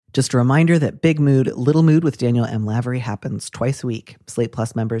Just a reminder that Big Mood, Little Mood with Daniel M. Lavery happens twice a week. Slate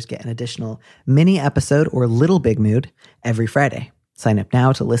Plus members get an additional mini episode or Little Big Mood every Friday. Sign up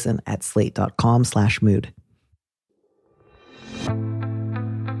now to listen at slate.com/mood.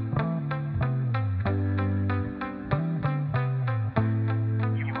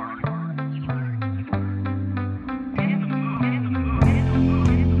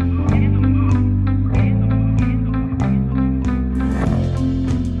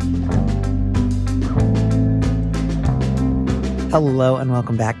 Hello and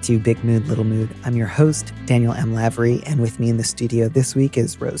welcome back to Big Mood, Little Mood. I'm your host, Daniel M. Lavery, and with me in the studio this week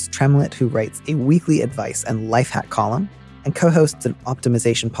is Rose Tremlett, who writes a weekly advice and life hack column and co-hosts an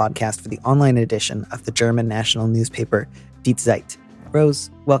optimization podcast for the online edition of the German national newspaper Die Zeit. Rose,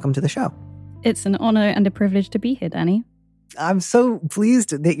 welcome to the show. It's an honor and a privilege to be here, Danny. I'm so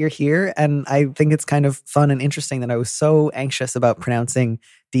pleased that you're here, and I think it's kind of fun and interesting that I was so anxious about pronouncing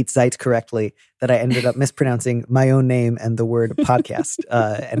Die Zeit correctly that I ended up mispronouncing my own name and the word podcast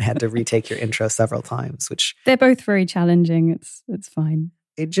and had to retake your intro several times, which... They're both very challenging. It's fine.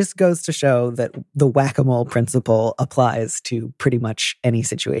 It just goes to show that the whack-a-mole principle applies to pretty much any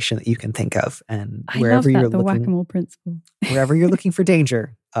situation that you can think of. And wherever I love that, you're the looking, whack-a-mole principle. wherever you're looking for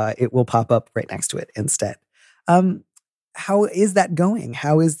danger, it will pop up right next to it instead. How is that going?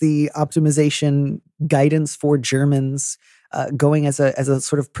 How is the optimization guidance for Germans going as a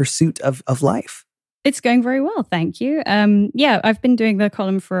sort of pursuit of life? It's going very well, thank you. I've been doing the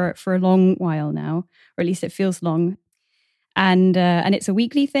column for a long while now, or at least it feels long. And it's a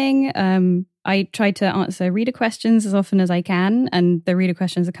weekly thing. I try to answer reader questions as often as I can, and the reader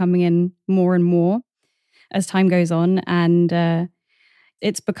questions are coming in more and more as time goes on. And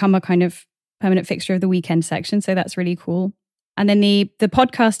it's become a kind of permanent fixture of the weekend section, so that's really cool. And then the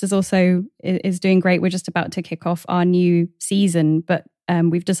podcast is doing great. We're just about to kick off our new season, but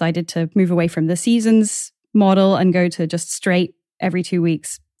we've decided to move away from the seasons model and go to just straight every 2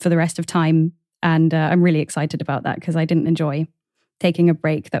 weeks for the rest of time. And I'm really excited about that because I didn't enjoy taking a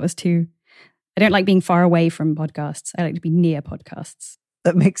break. I don't like being far away from podcasts. I like to be near podcasts.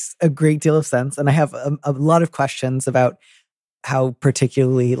 That makes a great deal of sense. And I have a lot of questions about how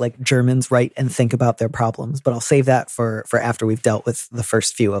particularly like Germans write and think about their problems, but I'll save that for after we've dealt with the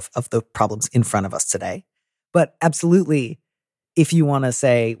first few of the problems in front of us today. But absolutely, if you want to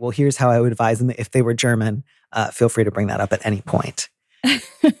say, well, here's how I would advise them if they were German, feel free to bring that up at any point.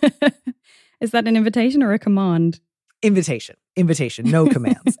 Is that an invitation or a command? Invitation, no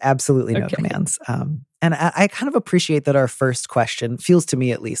commands, absolutely no commands. And I kind of appreciate that our first question feels to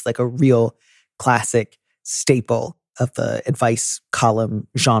me at least like a real classic staple of the advice column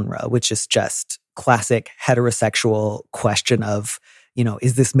genre, which is just classic heterosexual question of,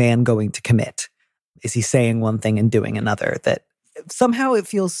 is this man going to commit? Is he saying one thing and doing another? That somehow it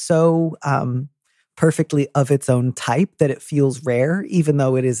feels so perfectly of its own type that it feels rare, even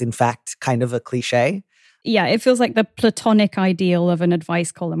though it is in fact kind of a cliche. Yeah, it feels like the platonic ideal of an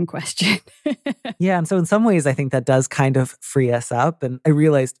advice column question. Yeah, and so in some ways, I think that does kind of free us up. And I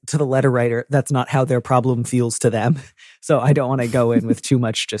realized to the letter writer, that's not how their problem feels to them. So I don't want to go in with too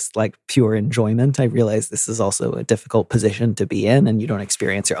much just like pure enjoyment. I realize this is also a difficult position to be in, and you don't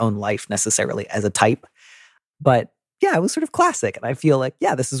experience your own life necessarily as a type. But yeah, it was sort of classic. And I feel like,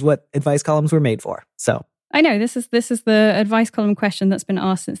 yeah, this is what advice columns were made for. So I know this is the advice column question that's been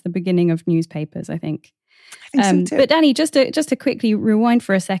asked since the beginning of newspapers, I think. So too. But Danny, just to quickly rewind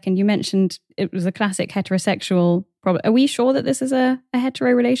for a second, you mentioned it was a classic heterosexual problem. Are we sure that this is a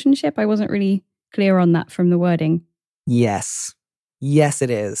hetero relationship? I wasn't really clear on that from the wording. Yes, it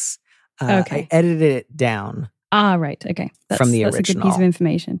is. Okay. I edited it down. Right. Okay. From the original. That's a good piece of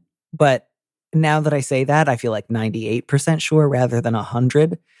information. But now that I say that, I feel like 98% sure rather than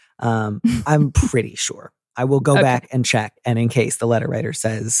 100. I'm pretty sure. I will go back and check. And in case the letter writer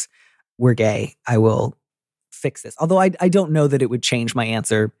says we're gay, I will fix this. Although I don't know that it would change my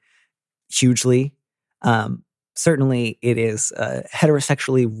answer hugely. Certainly it is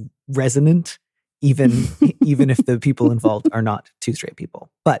heterosexually resonant, even if the people involved are not two straight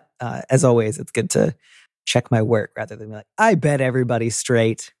people. But as always, it's good to check my work rather than be like, I bet everybody's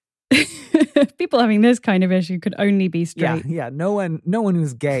straight. People having this kind of issue could only be straight. Yeah. No one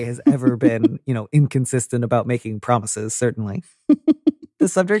who's gay has ever been, inconsistent about making promises, certainly. The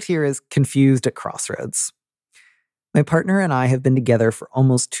subject here is confused at crossroads. My partner and I have been together for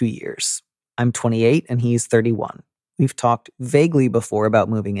almost 2 years. I'm 28 and he's 31. We've talked vaguely before about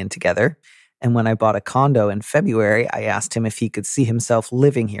moving in together. And when I bought a condo in February, I asked him if he could see himself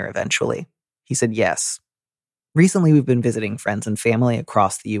living here eventually. He said yes. Recently, we've been visiting friends and family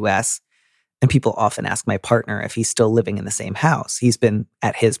across the U.S. And people often ask my partner if he's still living in the same house. He's been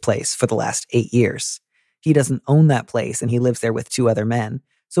at his place for the last 8 years. He doesn't own that place and he lives there with 2 other men,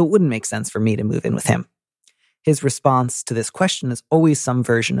 so it wouldn't make sense for me to move in with him. His response to this question is always some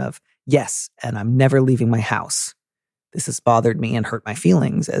version of, yes, and I'm never leaving my house. This has bothered me and hurt my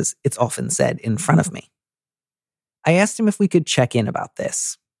feelings, as it's often said in front of me. I asked him if we could check in about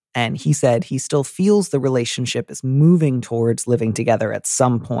this, and he said he still feels the relationship is moving towards living together at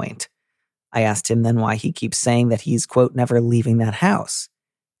some point. I asked him then why he keeps saying that he's, quote, never leaving that house.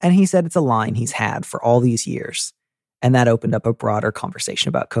 And he said it's a line he's had for all these years. And that opened up a broader conversation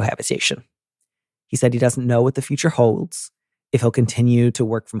about cohabitation. He said he doesn't know what the future holds, if he'll continue to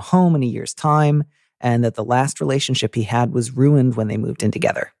work from home in a year's time, and that the last relationship he had was ruined when they moved in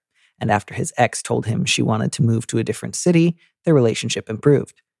together. And after his ex told him she wanted to move to a different city, their relationship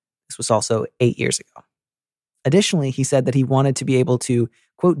improved. This was also 8 years ago. Additionally, he said that he wanted to be able to,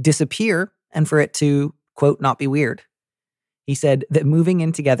 quote, disappear and for it to, quote, not be weird. He said that moving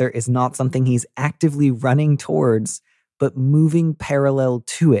in together is not something he's actively running towards, but moving parallel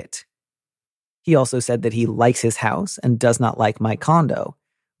to it. He also said that he likes his house and does not like my condo,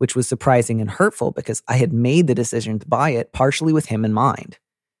 which was surprising and hurtful because I had made the decision to buy it partially with him in mind.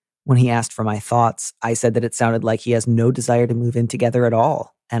 When he asked for my thoughts, I said that it sounded like he has no desire to move in together at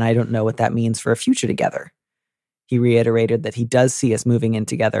all, and I don't know what that means for a future together. He reiterated that he does see us moving in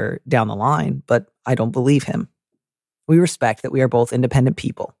together down the line, but I don't believe him. We respect that we are both independent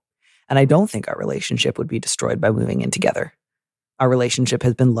people, and I don't think our relationship would be destroyed by moving in together. Our relationship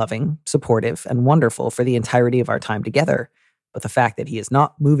has been loving, supportive, and wonderful for the entirety of our time together, but the fact that he is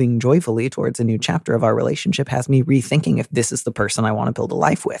not moving joyfully towards a new chapter of our relationship has me rethinking if this is the person I want to build a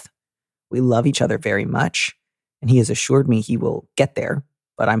life with. We love each other very much, and he has assured me he will get there,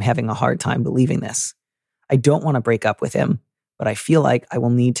 but I'm having a hard time believing this. I don't want to break up with him, but I feel like I will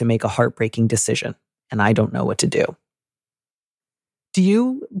need to make a heartbreaking decision, and I don't know what to do. Do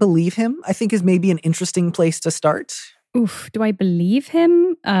you believe him? I think is maybe an interesting place to start. Oof, do I believe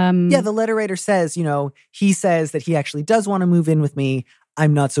him? Yeah, the letter writer says, he says that he actually does want to move in with me.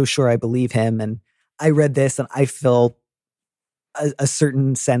 I'm not so sure I believe him. And I read this and I feel a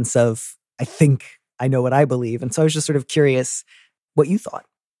certain sense of, I think I know what I believe. And so I was just sort of curious what you thought.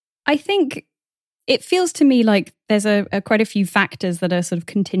 I think it feels to me like there's quite a few factors that are sort of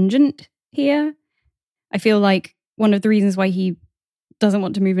contingent here. I feel like one of the reasons why he doesn't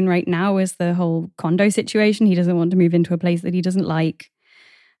want to move in right now is the whole condo situation. He doesn't want to move into a place that he doesn't like.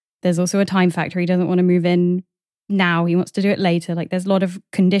 There's also a time factor. He doesn't want to move in now. He wants to do it later. Like there's a lot of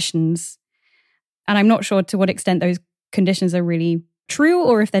conditions. And I'm not sure to what extent those conditions are really true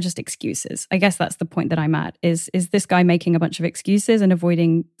or if they're just excuses. I guess that's the point that I'm at. Is this guy making a bunch of excuses and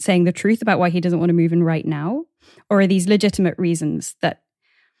avoiding saying the truth about why he doesn't want to move in right now? Or are these legitimate reasons that,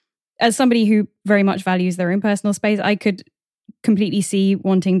 as somebody who very much values their own personal space, I could completely see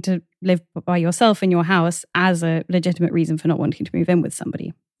wanting to live by yourself in your house as a legitimate reason for not wanting to move in with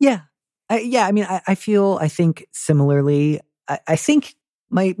somebody. Yeah. I think similarly. I think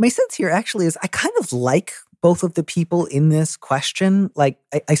my sense here actually is I kind of like both of the people in this question. Like,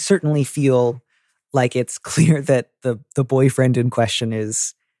 I certainly feel like it's clear that the boyfriend in question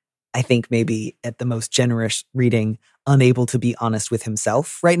is, I think maybe at the most generous reading, unable to be honest with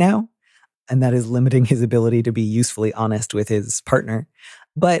himself right now. And that is limiting his ability to be usefully honest with his partner.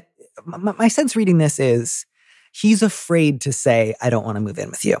 But my sense reading this is he's afraid to say, I don't want to move in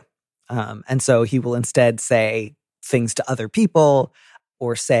with you. And so he will instead say things to other people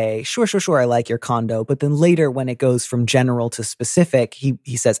or say, sure, I like your condo. But then later when it goes from general to specific,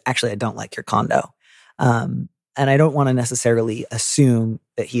 he says, actually, I don't like your condo. And I don't want to necessarily assume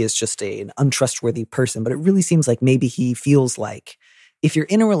that he is just an untrustworthy person, but it really seems like maybe he feels like if you're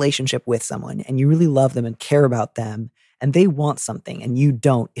in a relationship with someone and you really love them and care about them and they want something and you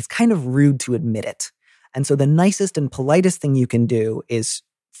don't, it's kind of rude to admit it. And so the nicest and politest thing you can do is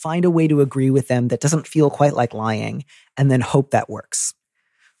find a way to agree with them that doesn't feel quite like lying and then hope that works,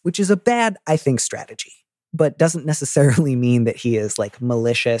 which is a bad, I think, strategy, but doesn't necessarily mean that he is like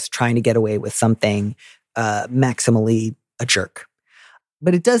malicious, trying to get away with something, maximally a jerk.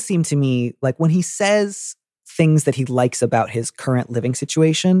 But it does seem to me like when he says things that he likes about his current living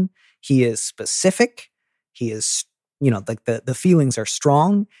situation, he is specific. He is, like the feelings are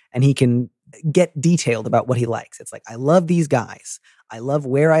strong and he can get detailed about what he likes. It's like, I love these guys. I love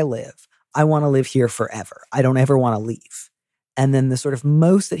where I live. I want to live here forever. I don't ever want to leave. And then the sort of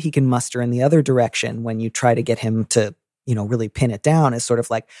most that he can muster in the other direction when you try to get him to really pin it down is sort of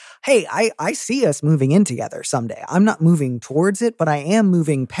like, hey, I see us moving in together someday. I'm not moving towards it, but I am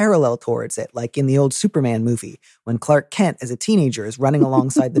moving parallel towards it. Like in the old Superman movie, when Clark Kent as a teenager is running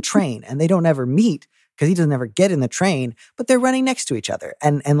alongside the train and they don't ever meet because he doesn't ever get in the train, but they're running next to each other.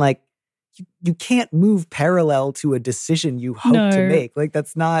 And like, you can't move parallel to a decision you hope to make. Like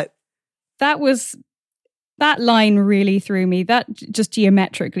that's not. That line really threw me. That just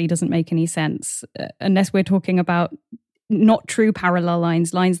geometrically doesn't make any sense unless we're talking about not true parallel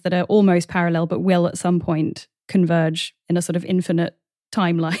lines that are almost parallel but will at some point converge in a sort of infinite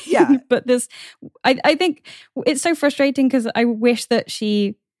timeline. Yeah. But I think it's so frustrating because I wish that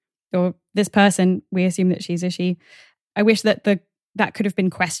she, or this person, we assume that she's a she, I wish that that could have been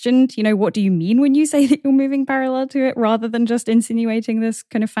questioned. What do you mean when you say that you're moving parallel to it, rather than just insinuating this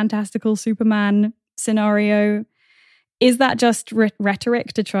kind of fantastical Superman scenario? Is that just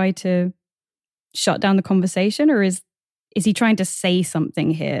rhetoric to try to shut down the conversation, or is he trying to say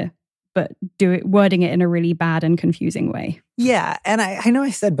something here but wording it in a really bad and confusing way? Yeah, and I know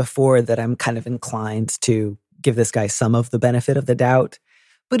I said before that I'm kind of inclined to give this guy some of the benefit of the doubt,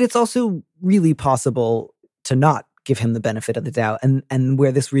 but it's also really possible to not give him the benefit of the doubt, and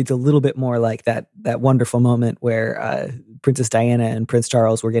where this reads a little bit more like that wonderful moment where Princess Diana and Prince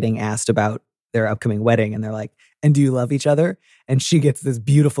Charles were getting asked about their upcoming wedding, and they're like, and do you love each other? And she gets this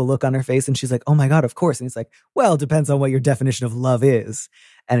beautiful look on her face, and she's like, oh my God, of course. And he's like, well, it depends on what your definition of love is.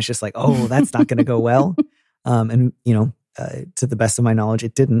 And it's just like, oh, that's not going to go well. And to the best of my knowledge,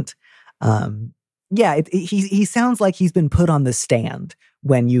 it didn't. He sounds like he's been put on the stand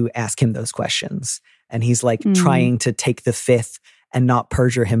when you ask him those questions, and he's like trying to take the fifth and not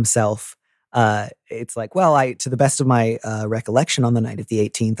perjure himself. It's like, well, to the best of my recollection on the night of the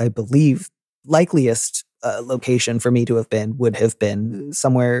 18th, I believe likeliest location for me to have been would have been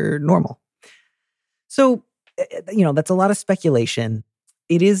somewhere normal. So, that's a lot of speculation.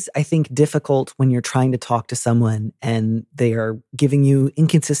 It is, I think, difficult when you're trying to talk to someone and they are giving you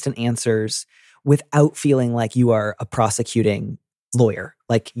inconsistent answers without feeling like you are a prosecuting lawyer.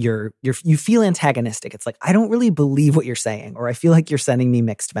 Like you feel antagonistic. It's like, I don't really believe what you're saying, or I feel like you're sending me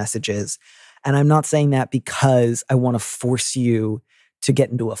mixed messages. And I'm not saying that because I want to force you to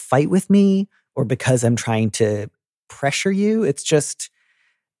get into a fight with me or because I'm trying to pressure you. It's just,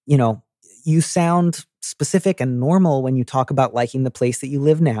 you sound specific and normal when you talk about liking the place that you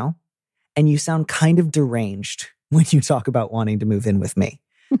live now. And you sound kind of deranged when you talk about wanting to move in with me.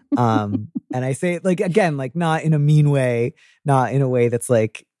 And I say it again, not in a mean way, not in a way that's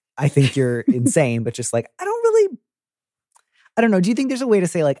like, I think you're insane, but just like, I don't know. Do you think there's a way to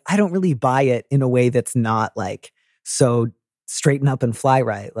say I don't really buy it in a way that's not so straighten up and fly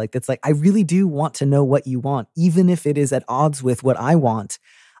right? It's I really do want to know what you want, even if it is at odds with what I want.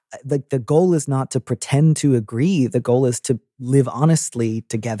 The goal is not to pretend to agree. The goal is to live honestly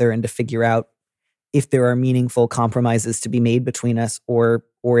together and to figure out if there are meaningful compromises to be made between us or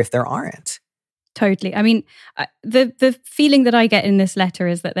if there aren't. Totally. I mean, the feeling that I get in this letter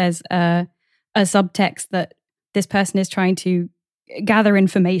is that there's a subtext that this person is trying to gather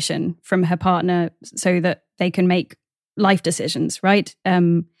information from her partner so that they can make life decisions, right?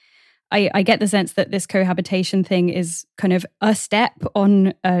 I get the sense that this cohabitation thing is kind of a step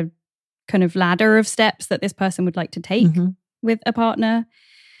on a kind of ladder of steps that this person would like to take with a partner.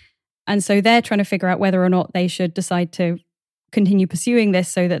 And so they're trying to figure out whether or not they should decide to continue pursuing this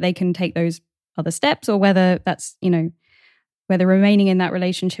so that they can take those other steps, or whether that's, whether remaining in that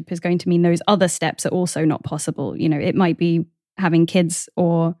relationship is going to mean those other steps are also not possible. It might be having kids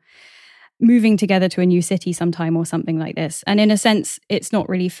or moving together to a new city sometime or something like this. And in a sense, it's not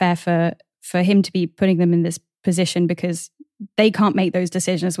really fair for him to be putting them in this position because they can't make those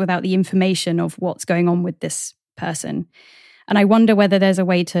decisions without the information of what's going on with this person. And I wonder whether there's a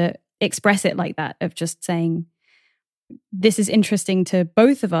way to express it like that, of just saying, this is interesting to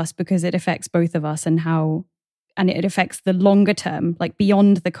both of us because it affects both of us, and it affects the longer term,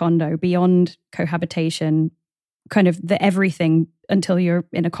 beyond the condo, beyond cohabitation, kind of the everything until you're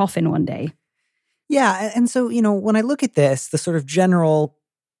in a coffin one day. Yeah. And so, when I look at this, the sort of general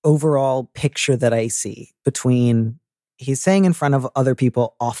overall picture that I see between, he's saying in front of other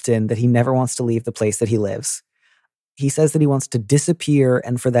people often that he never wants to leave the place that he lives. He says that he wants to disappear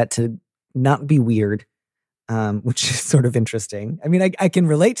and for that to not be weird, which is sort of interesting. I mean, I can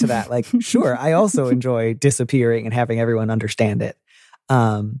relate to that. Sure, I also enjoy disappearing and having everyone understand it.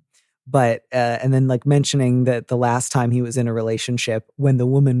 But and then mentioning that the last time he was in a relationship, when the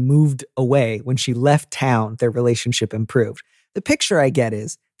woman moved away, when she left town, their relationship improved. The picture I get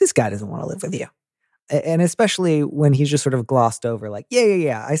is, this guy doesn't want to live with you. And especially when he's just sort of glossed over,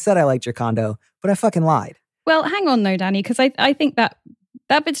 yeah, I said I liked your condo, but I fucking lied. Well, hang on though, Danny, because I think that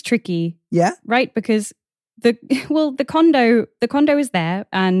bit's tricky. Yeah. Right? Because the condo is there,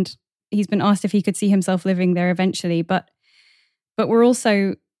 and he's been asked if he could see himself living there eventually. But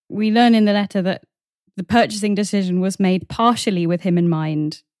we learn in the letter that the purchasing decision was made partially with him in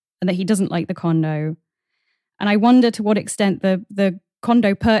mind, and that he doesn't like the condo. And I wonder to what extent the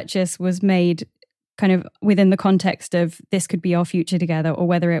condo purchase was made kind of within the context of this could be our future together, or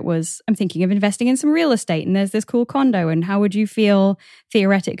whether it was, I'm thinking of investing in some real estate and there's this cool condo, and how would you feel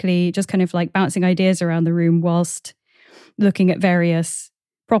theoretically, just kind of like bouncing ideas around the room whilst looking at various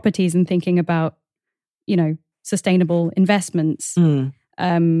properties and thinking about, sustainable investments.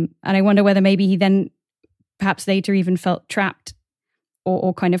 And I wonder whether maybe he then perhaps later even felt trapped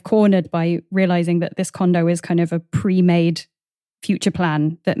or kind of cornered by realizing that this condo is kind of a pre-made future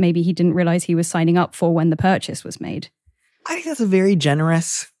plan that maybe he didn't realize he was signing up for when the purchase was made. I think that's a very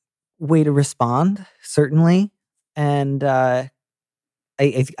generous way to respond, certainly. And I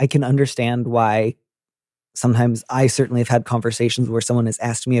can understand why sometimes I certainly have had conversations where someone has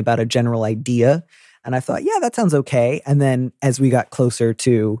asked me about a general idea and I thought, yeah, that sounds okay. And then as we got closer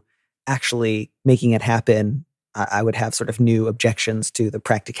to actually making it happen, I would have sort of new objections to the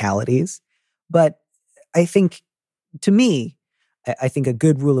practicalities. But I think, to me, I think a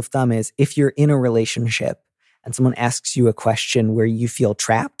good rule of thumb is if you're in a relationship and someone asks you a question where you feel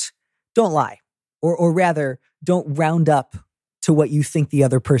trapped, don't lie. Or rather, don't round up to what you think the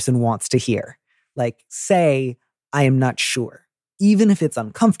other person wants to hear. Like, say, I am not sure, even if it's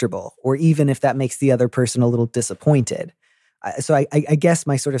uncomfortable, or even if that makes the other person a little disappointed. So I guess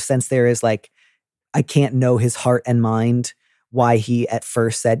my sort of sense there is like, I can't know his heart and mind, why he at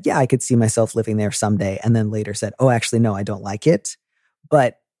first said, yeah, I could see myself living there someday. And then later said, oh, actually, no, I don't like it.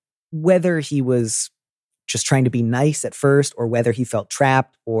 But whether he was just trying to be nice at first, or whether he felt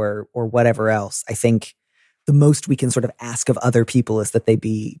trapped or whatever else, I think the most we can sort of ask of other people is that they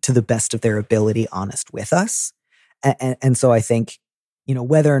be, to the best of their ability, honest with us. And so I think,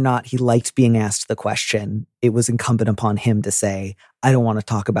 whether or not he liked being asked the question, it was incumbent upon him to say, I don't want to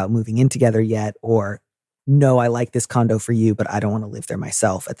talk about moving in together yet, or no, I like this condo for you, but I don't want to live there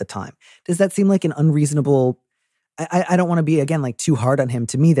myself at the time. Does that seem like an unreasonable, I don't want to be, again, like too hard on him.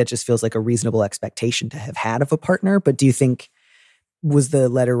 To me, that just feels like a reasonable expectation to have had of a partner. But do you think, was the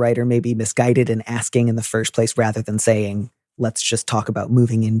letter writer maybe misguided in asking in the first place rather than saying, let's just talk about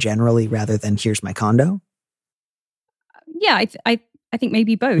moving in generally rather than here's my condo? Yeah, I think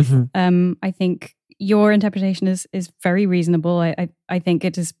maybe both. Mm-hmm. I think your interpretation is very reasonable. I think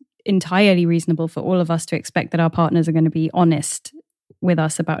it is entirely reasonable for all of us to expect that our partners are going to be honest with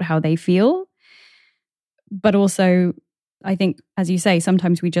us about how they feel. But also, I think, as you say,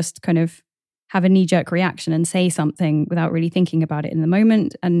 sometimes we just kind of have a knee-jerk reaction and say something without really thinking about it in the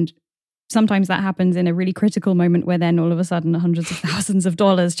moment. And sometimes that happens in a really critical moment where then all of a sudden hundreds of thousands of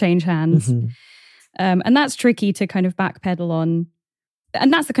dollars change hands. Mm-hmm. And that's tricky to kind of backpedal on.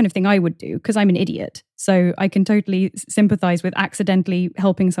 And that's the kind of thing I would do because I'm an idiot. So I can totally sympathize with accidentally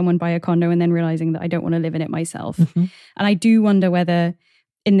helping someone buy a condo and then realizing that I don't want to live in it myself. Mm-hmm. And I do wonder whether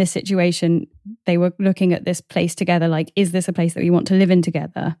in this situation, they were looking at this place together, like, is this a place that we want to live in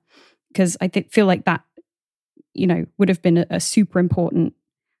together? Because I feel like that, would have been a super important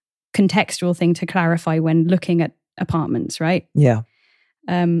contextual thing to clarify when looking at apartments, right? Yeah.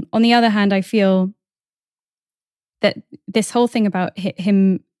 On the other hand, I feel that this whole thing about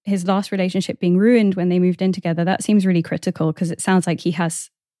his last relationship being ruined when they moved in together, that seems really critical because it sounds like he has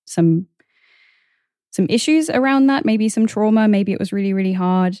some issues around that, maybe some trauma, maybe it was really, really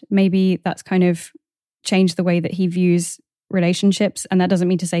hard. Maybe that's kind of changed the way that he views relationships. And that doesn't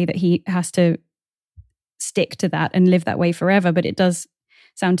mean to say that he has to stick to that and live that way forever, but it does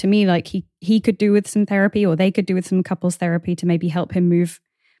sound to me like he could do with some therapy, or they could do with some couples therapy to maybe help him move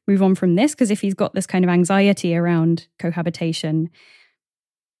on from this. Because if he's got this kind of anxiety around cohabitation,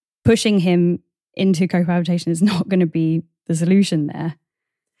 pushing him into cohabitation is not going to be the solution there.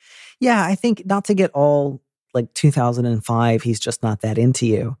 Yeah, I think not to get all like 2005, he's just not that into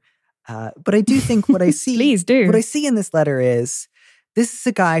you. But I do think what I see, please do. What I see in this letter is this is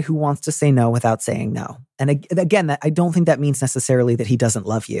a guy who wants to say no without saying no. And again, I don't think that means necessarily that he doesn't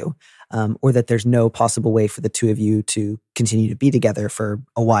love you, or that there's no possible way for the two of you to continue to be together for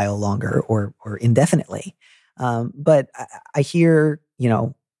a while longer or indefinitely. But I hear,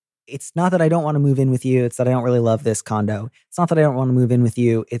 it's not that I don't want to move in with you. It's that I don't really love this condo. It's not that I don't want to move in with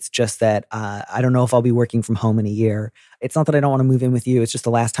you. It's just that I don't know if I'll be working from home in a year. It's not that I don't want to move in with you. It's just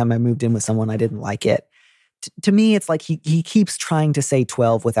the last time I moved in with someone, I didn't like it. To me, it's like he keeps trying to say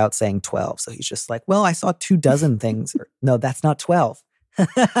 12 without saying 12. So he's just like, well, I saw 24 things. No, that's not 12.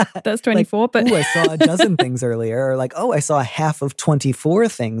 That's 24. Like, but I saw a dozen things earlier. Or like, I saw a half of 24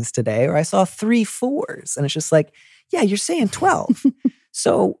 things today. Or I saw 3 4s. And it's just like, yeah, you're saying 12.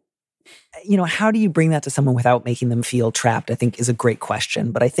 So, how do you bring that to someone without making them feel trapped, I think is a great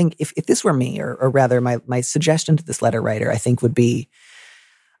question. But I think if this were me, or rather my suggestion to this letter writer, I think would be,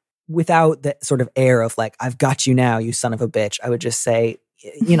 without the sort of air of like, I've got you now, you son of a bitch, I would just say,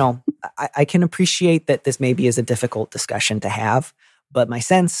 I can appreciate that this maybe is a difficult discussion to have, but my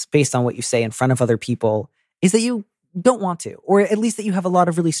sense, based on what you say in front of other people, is that you don't want to, or at least that you have a lot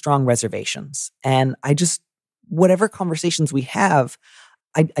of really strong reservations. And whatever conversations we have,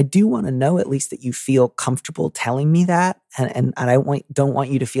 I do want to know at least that you feel comfortable telling me that. And I don't want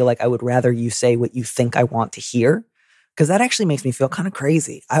you to feel like I would rather you say what you think I want to hear, because that actually makes me feel kind of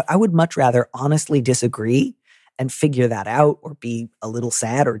crazy. I would much rather honestly disagree and figure that out, or be a little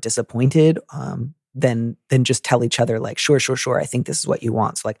sad or disappointed, than just tell each other like, sure, I think this is what you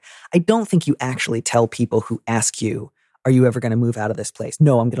want. So like, I don't think you actually tell people who ask you, are you ever going to move out of this place?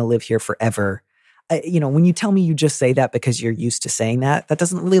 No, I'm going to live here forever. When you tell me you just say that because you're used to saying that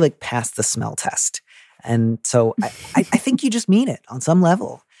doesn't really like pass the smell test. And so I think you just mean it on some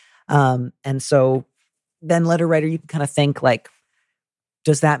level. And so then, letter writer, you can kind of think like,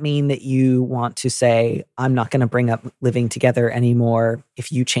 does that mean that you want to say, I'm not going to bring up living together anymore?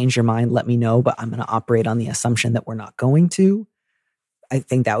 If you change your mind, let me know, but I'm going to operate on the assumption that we're not going to. I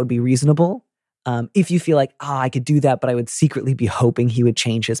think that would be reasonable. If you feel like, I could do that, but I would secretly be hoping he would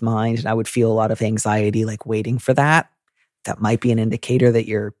change his mind, and I would feel a lot of anxiety like waiting for that, that might be an indicator that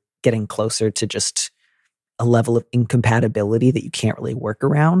you're getting closer to just a level of incompatibility that you can't really work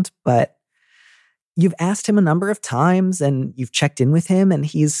around. But you've asked him a number of times and you've checked in with him, and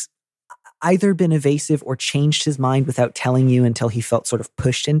he's either been evasive or changed his mind without telling you until he felt sort of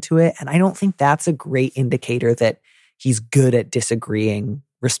pushed into it. And I don't think that's a great indicator that he's good at disagreeing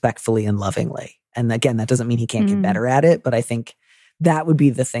respectfully and lovingly. And again, that doesn't mean he can't get better at it, but I think that would be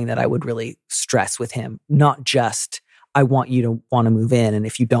the thing that I would really stress with him. Not just, I want you to want to move in, and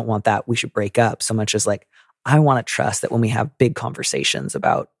if you don't want that, we should break up, so much as like, I want to trust that when we have big conversations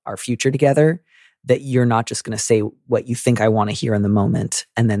about our future together, that you're not just going to say what you think I want to hear in the moment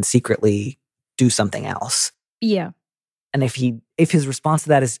and then secretly do something else. Yeah. And if his response to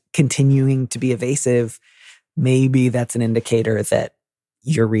that is continuing to be evasive, maybe that's an indicator that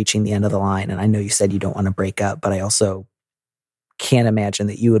you're reaching the end of the line. And I know you said you don't want to break up, but I also can't imagine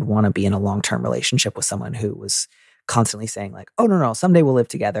that you would want to be in a long-term relationship with someone who was constantly saying like, oh, no, someday we'll live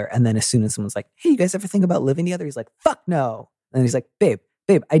together. And then as soon as someone's like, hey, you guys ever think about living together? He's like, fuck no. And he's like, babe,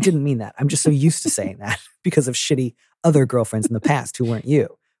 I didn't mean that. I'm just so used to saying that because of shitty other girlfriends in the past who weren't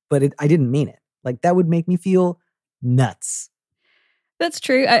you. But I didn't mean it. Like, that would make me feel nuts. That's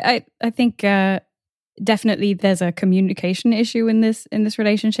true. I think definitely there's a communication issue in this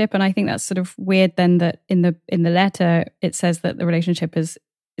relationship, and I think that's sort of weird. Then that in the letter it says that the relationship is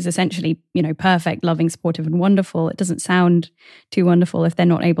essentially perfect, loving, supportive, and wonderful. It doesn't sound too wonderful if they're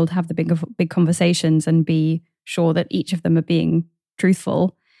not able to have the big conversations and be sure that each of them are being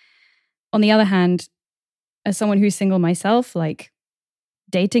truthful. On the other hand, as someone who's single myself, like,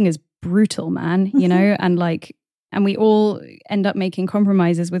 dating is brutal, man, and we all end up making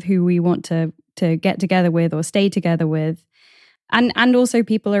compromises with who we want to get together with or stay together with. And also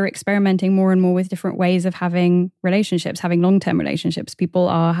people are experimenting more and more with different ways of having relationships, having long-term relationships. People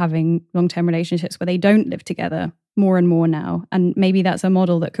are having long-term relationships where they don't live together more and more now. And maybe that's a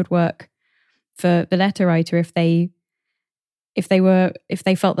model that could work for the letter writer if they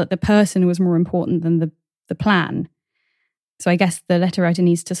felt that the person was more important than the plan. So I guess the letter writer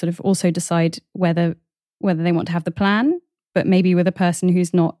needs to sort of also decide whether they want to have the plan, but maybe with a person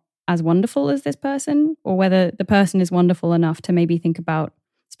who's not as wonderful as this person, or whether the person is wonderful enough to maybe think about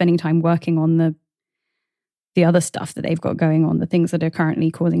spending time working on the other stuff that they've got going on, the things that are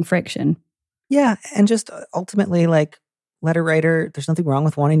currently causing friction. Yeah, and just ultimately, like, letter writer, there's nothing wrong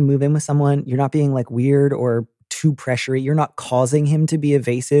with wanting to move in with someone. You're not being like weird or too pressury. You're not causing him to be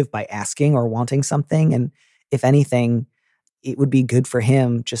evasive by asking or wanting something. And if anything, it would be good for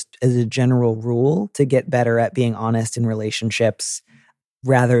him, just as a general rule, to get better at being honest in relationships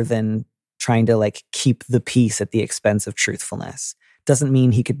rather than trying to like keep the peace at the expense of truthfulness. Doesn't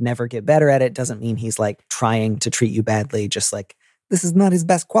mean he could never get better at it. Doesn't mean he's like trying to treat you badly. Just like, this is not his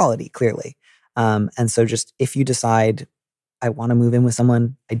best quality, clearly. And so just if you decide, I want to move in with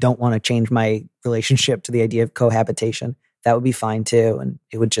someone, I don't want to change my relationship to the idea of cohabitation, that would be fine too. And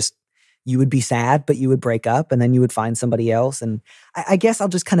it would just, you would be sad, but you would break up and then you would find somebody else. And I guess I'll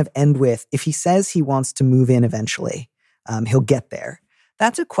just kind of end with, if he says he wants to move in eventually, he'll get there.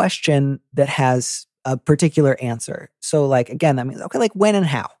 That's a question that has a particular answer. So like, again, that means, okay, like when and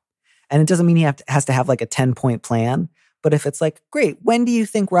how. And it doesn't mean he has to have like a 10-point plan. But if it's like, great, when do you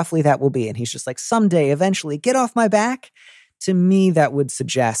think roughly that will be? And he's just like, someday, eventually, get off my back. To me, that would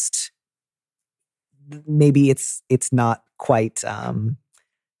suggest maybe it's not quite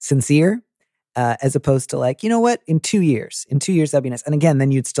sincere, as opposed to like, you know what, in 2 years, that'd be nice. And again,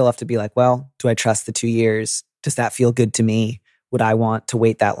 then you'd still have to be like, well, do I trust the 2 years? Does that feel good to me? Would I want to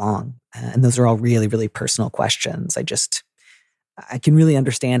wait that long? And those are all really, really personal questions. I can really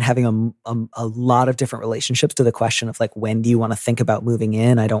understand having a lot of different relationships to the question of like, when do you want to think about moving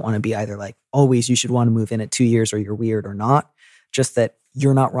in? I don't want to be either like, always you should want to move in at 2 years or you're weird or not. Just that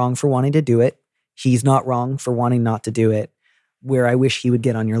you're not wrong for wanting to do it. He's not wrong for wanting not to do it. Where I wish he would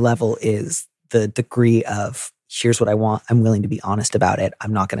get on your level is the degree of, here's what I want. I'm willing to be honest about it.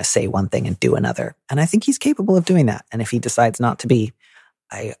 I'm not going to say one thing and do another. And I think he's capable of doing that. And if he decides not to be,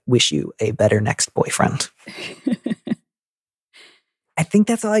 I wish you a better next boyfriend. I think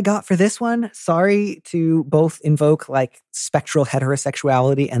that's all I got for this one. Sorry to both invoke like spectral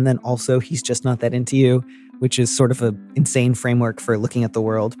heterosexuality and then also he's just not that into you, which is sort of an insane framework for looking at the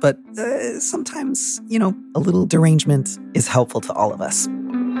world. But sometimes, a little derangement is helpful to all of us.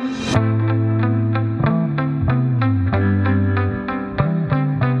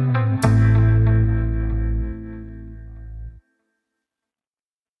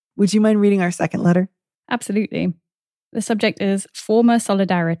 Would you mind reading our second letter? Absolutely. The subject is former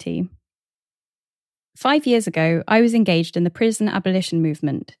solidarity. 5 years ago, I was engaged in the prison abolition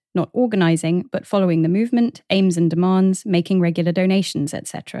movement, not organising, but following the movement, aims and demands, making regular donations,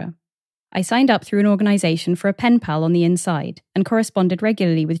 etc. I signed up through an organisation for a pen pal on the inside and corresponded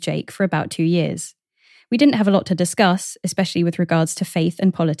regularly with Jake for about 2 years. We didn't have a lot to discuss, especially with regards to faith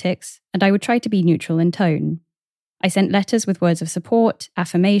and politics, and I would try to be neutral in tone. I sent letters with words of support,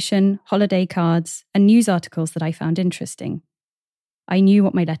 affirmation, holiday cards, and news articles that I found interesting. I knew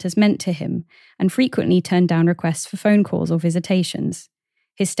what my letters meant to him, and frequently turned down requests for phone calls or visitations.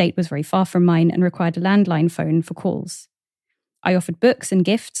 His state was very far from mine and required a landline phone for calls. I offered books and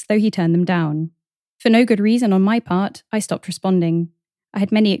gifts, though he turned them down. For no good reason on my part, I stopped responding. I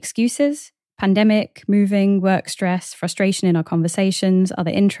had many excuses: pandemic, moving, work stress, frustration in our conversations, other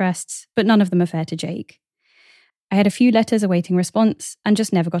interests, but none of them are fair to Jake. I had a few letters awaiting response and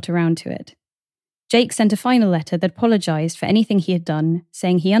just never got around to it. Jake sent a final letter that apologised for anything he had done,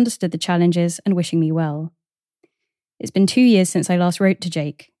 saying he understood the challenges and wishing me well. It's been 2 years since I last wrote to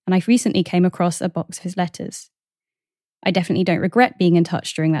Jake, and I recently came across a box of his letters. I definitely don't regret being in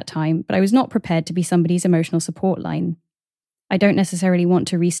touch during that time, but I was not prepared to be somebody's emotional support line. I don't necessarily want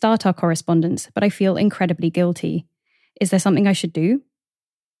to restart our correspondence, but I feel incredibly guilty. Is there something I should do?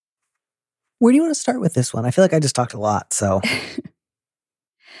 Where do you want to start with this one? I feel like I just talked a lot, so.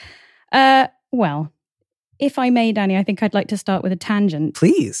 Well, if I may, Danny, I think I'd like to start with a tangent.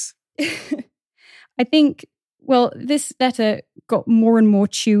 Please. I think, this letter got more and more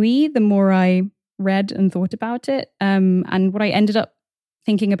chewy the more I read and thought about it. And what I ended up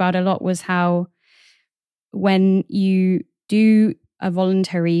thinking about a lot was how when you do a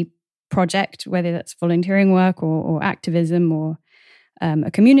voluntary project, whether that's volunteering work or activism or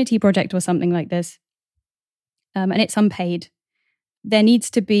a community project or something like this, and it's unpaid, there needs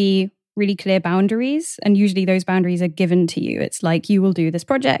to be really clear boundaries, and usually those boundaries are given to you. It's like, you will do this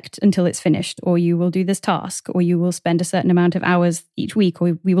project until it's finished, or you will do this task, or you will spend a certain amount of hours each week,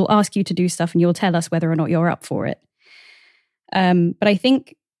 or we will ask you to do stuff and you'll tell us whether or not you're up for it. But I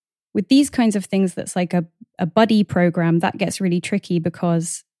think with these kinds of things, that's like a buddy program, that gets really tricky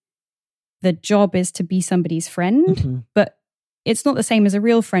because the job is to be somebody's friend, but it's not the same as a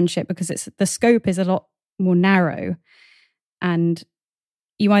real friendship because the scope is a lot more narrow, and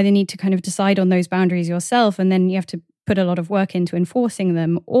you either need to kind of decide on those boundaries yourself, and then you have to put a lot of work into enforcing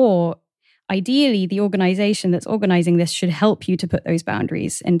them, or ideally the organization that's organizing this should help you to put those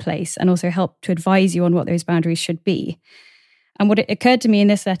boundaries in place and also help to advise you on what those boundaries should be. And what it occurred to me in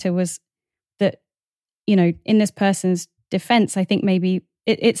this letter was that, in this person's defense, I think maybe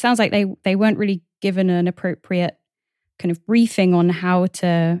it sounds like they weren't really given an appropriate kind of briefing on how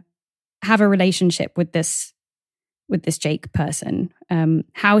to have a relationship with this Jake person,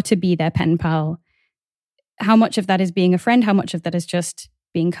 how to be their pen pal, how much of that is being a friend, how much of that is just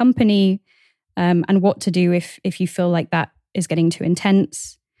being company, and what to do if you feel like that is getting too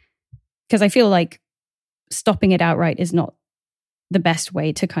intense. Because I feel like stopping it outright is not the best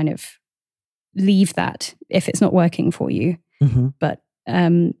way to kind of leave that if it's not working for you. Mm-hmm. But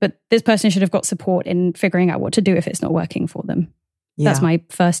this person should have got support in figuring out what to do if it's not working for them. Yeah. That's my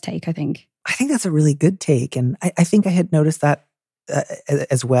first take, I think. I think that's a really good take. And I think I had noticed that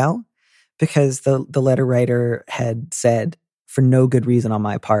as well, because the letter writer had said, for no good reason on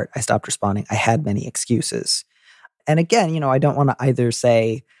my part, I stopped responding. I had many excuses. And again, I don't want to either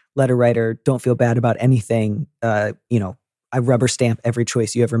say, letter writer, don't feel bad about anything. I rubber stamp every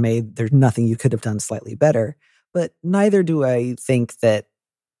choice you ever made. There's nothing you could have done slightly better. But neither do I think that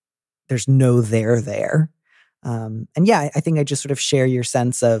there's no there. And yeah, I think I just sort of share your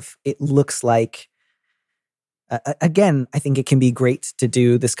sense of it looks like, again, I think it can be great to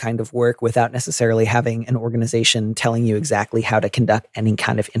do this kind of work without necessarily having an organization telling you exactly how to conduct any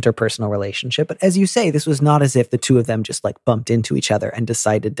kind of interpersonal relationship. But as you say, this was not as if the two of them just like bumped into each other and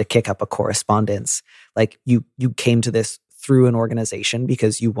decided to kick up a correspondence. Like you came to this through an organization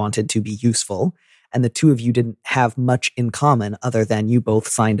because you wanted to be useful. And the two of you didn't have much in common other than you both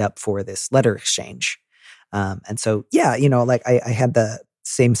signed up for this letter exchange. And so, yeah, like I had the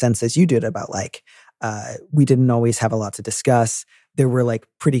same sense as you did about like, we didn't always have a lot to discuss. There were like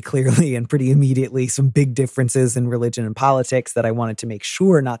pretty clearly and pretty immediately some big differences in religion and politics that I wanted to make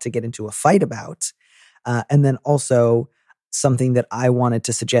sure not to get into a fight about. And then also something that I wanted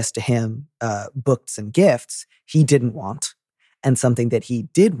to suggest to him, books and gifts, he didn't want. And something that he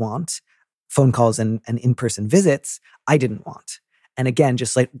did want, phone calls and in-person visits, I didn't want. And again,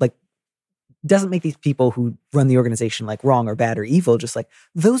 just like doesn't make these people who run the organization like wrong or bad or evil, just like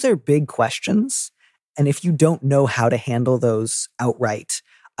those are big questions. And if you don't know how to handle those outright,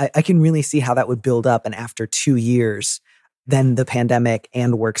 I can really see how that would build up. And after 2 years, then the pandemic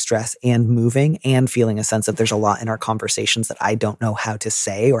and work stress and moving and feeling a sense of there's a lot in our conversations that I don't know how to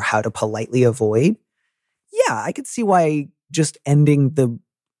say or how to politely avoid. Yeah, I could see why just ending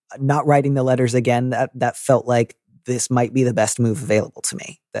not writing the letters again, that felt like this might be the best move available to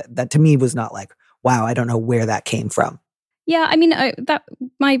me. That to me was not like, wow, I don't know where that came from. Yeah, I mean, that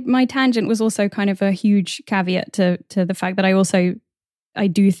my tangent was also kind of a huge caveat to the fact that I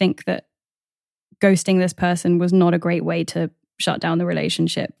do think that ghosting this person was not a great way to shut down the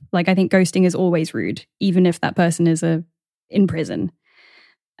relationship. Like, I think ghosting is always rude, even if that person is in prison.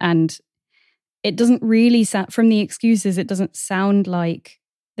 And it doesn't really from the excuses, it doesn't sound like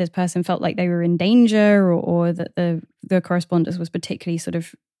this person felt like they were in danger or that the correspondence was particularly sort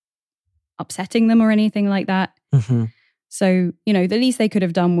of upsetting them or anything like that. Mm-hmm. So, the least they could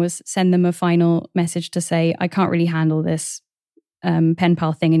have done was send them a final message to say, I can't really handle this pen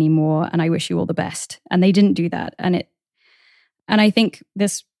pal thing anymore, and I wish you all the best. And they didn't do that. And I think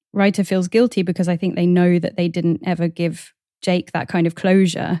this writer feels guilty because I think they know that they didn't ever give Jake that kind of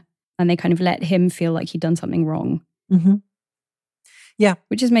closure, and they kind of let him feel like he'd done something wrong. Mm-hmm. Yeah.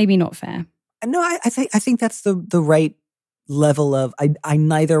 Which is maybe not fair. No, I think that's the right level of, I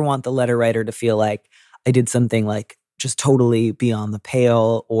neither want the letter writer to feel like I did something like just totally beyond the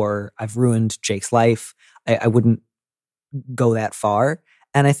pale or I've ruined Jake's life. I wouldn't go that far.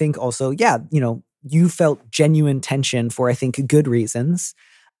 And I think also, yeah, you felt genuine tension for, I think, good reasons.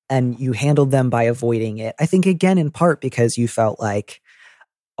 And you handled them by avoiding it. I think, again, in part because you felt like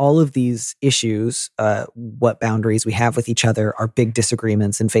all of these issues, what boundaries we have with each other, are big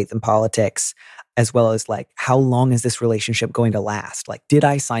disagreements in faith and politics, as well as like, how long is this relationship going to last? Like, did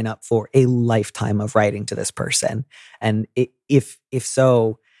I sign up for a lifetime of writing to this person? And if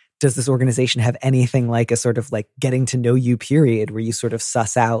so, does this organization have anything like a sort of like getting to know you period where you sort of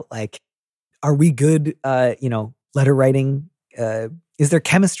suss out like, are we good, letter writing? Is there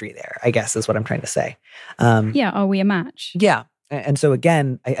chemistry there, I guess is what I'm trying to say. Yeah, are we a match? Yeah. And so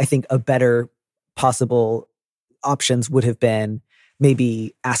again, I think a better possible options would have been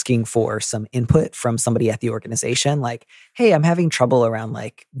maybe asking for some input from somebody at the organization. Like, hey, I'm having trouble around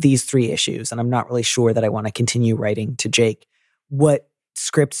like these 3 issues, and I'm not really sure that I want to continue writing to Jake. What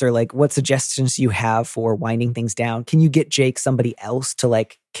scripts or like what suggestions you have for winding things down? Can you get Jake somebody else to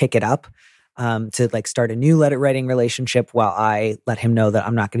like kick it up? To like start a new letter writing relationship while I let him know that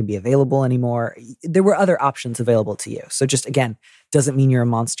I'm not going to be available anymore. There were other options available to you. So just again, doesn't mean you're a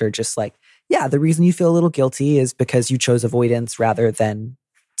monster. Just like, yeah, the reason you feel a little guilty is because you chose avoidance rather than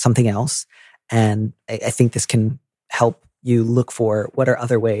something else. And I think this can help you look for what are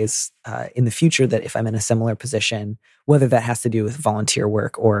other ways in the future that if I'm in a similar position, whether that has to do with volunteer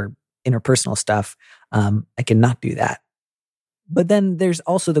work or interpersonal stuff, I can not do that. But then there's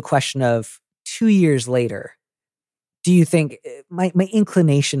also the question of 2 years later, do you think my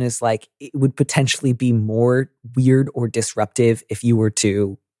inclination is like it would potentially be more weird or disruptive if you were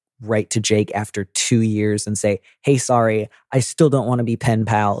to write to Jake after 2 years and say, hey, sorry, I still don't want to be pen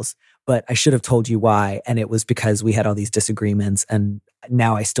pals, but I should have told you why. And it was because we had all these disagreements and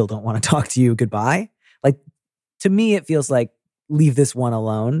now I still don't want to talk to you. Goodbye. Like, to me, it feels like leave this one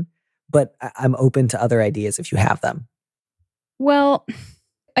alone, but I'm open to other ideas if you have them. Well,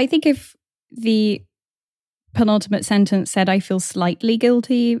 I think if the penultimate sentence said, "I feel slightly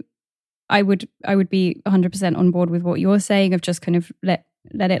guilty," I would be 100% on board with what you're saying of just kind of let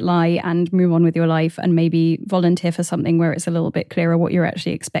it lie and move on with your life, and maybe volunteer for something where it's a little bit clearer what you're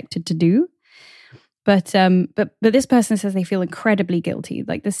actually expected to do. But this person says they feel incredibly guilty.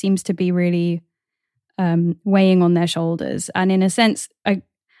 Like this seems to be really weighing on their shoulders. And in a sense, I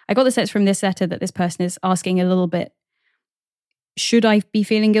got the sense from this letter that this person is asking a little bit, should I be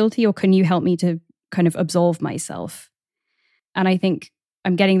feeling guilty, or can you help me to kind of absolve myself? And I think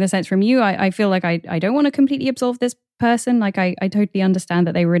I'm getting the sense from you, I feel like I don't want to completely absolve this person. Like I totally understand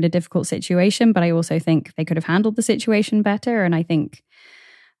that they were in a difficult situation, but I also think they could have handled the situation better. And I think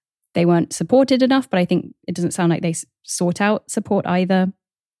they weren't supported enough, but I think it doesn't sound like they sought out support either.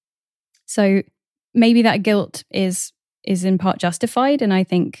 So maybe that guilt is in part justified. And I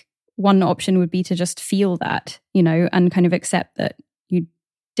think one option would be to just feel that, and kind of accept that you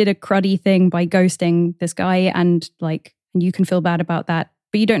did a cruddy thing by ghosting this guy, and you can feel bad about that,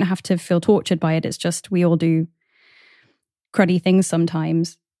 but you don't have to feel tortured by it. It's just, we all do cruddy things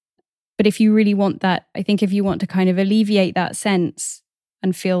sometimes. But if you really want that, I think if you want to kind of alleviate that sense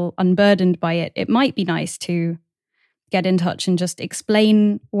and feel unburdened by it, it might be nice to get in touch and just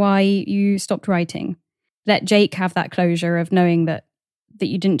explain why you stopped writing. Let Jake have that closure of knowing that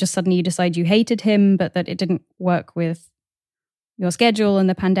you didn't just suddenly decide you hated him, but that it didn't work with your schedule and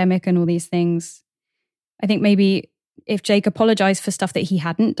the pandemic and all these things. I think maybe if Jake apologized for stuff that he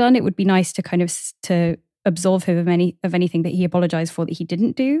hadn't done, it would be nice to kind of to absolve him of anything that he apologized for that he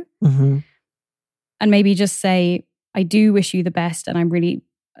didn't do. Mm-hmm. And maybe just say, I do wish you the best, and I'm really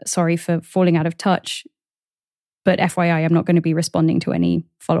sorry for falling out of touch. But FYI, I'm not going to be responding to any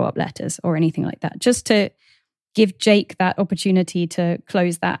follow-up letters or anything like that. Just to give Jake that opportunity to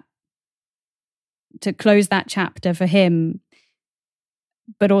close that chapter for him,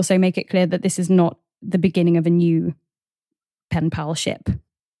 but also make it clear that this is not the beginning of a new pen pal ship.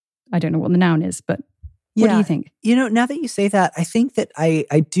 I don't know what the noun is, but what do you think? Now that you say that, I think that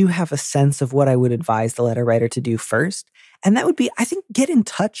I do have a sense of what I would advise the letter writer to do first. And that would be, I think, get in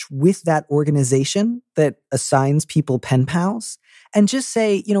touch with that organization that assigns people pen pals and just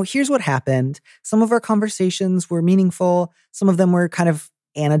say, here's what happened. Some of our conversations were meaningful. Some of them were kind of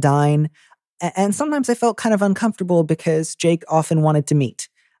anodyne. And sometimes I felt kind of uncomfortable because Jake often wanted to meet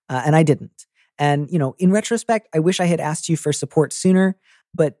and I didn't. And, in retrospect, I wish I had asked you for support sooner.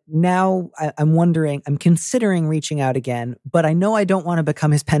 But now I'm considering reaching out again, but I know I don't want to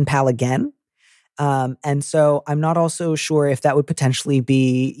become his pen pal again. And so I'm not also sure if that would potentially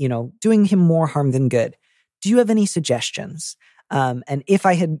be, doing him more harm than good. Do you have any suggestions? And if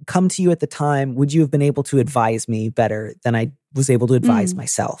I had come to you at the time, would you have been able to advise me better than I was able to advise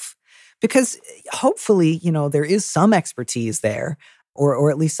myself? Because hopefully, there is some expertise there.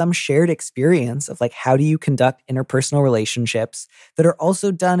 Or at least some shared experience of how do you conduct interpersonal relationships that are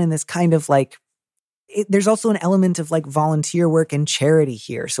also done in this kind of there's also an element of volunteer work and charity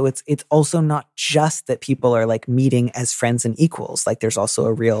here. So it's also not just that people are meeting as friends and equals. There's also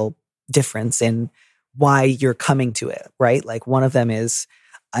a real difference in why you're coming to it, right? One of them is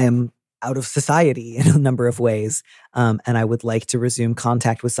I am out of society in a number of ways. And I would like to resume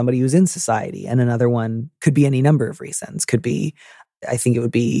contact with somebody who's in society. And another one could be any number of reasons. Could be I think it would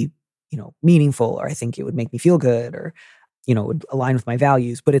be, meaningful, or I think it would make me feel good, or, it would align with my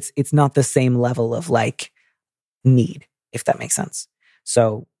values, but it's not the same level of need, if that makes sense.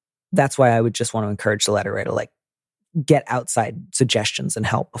 So that's why I would just want to encourage the letter writer to get outside suggestions and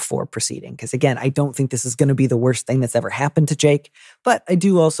help before proceeding. Because again, I don't think this is going to be the worst thing that's ever happened to Jake, but I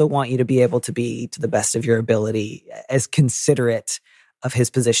do also want you to be able to be, to the best of your ability, as considerate of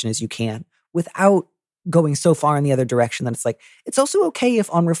his position as you can, without going so far in the other direction that it's also okay if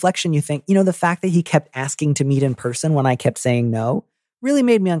on reflection you think, the fact that he kept asking to meet in person when I kept saying no really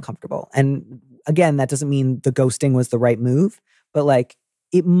made me uncomfortable. And again, that doesn't mean the ghosting was the right move, but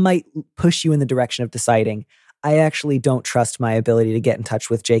it might push you in the direction of deciding, I actually don't trust my ability to get in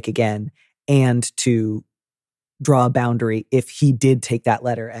touch with Jake again and to draw a boundary if he did take that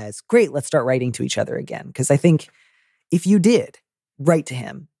letter as, great, let's start writing to each other again. Because I think if you did write to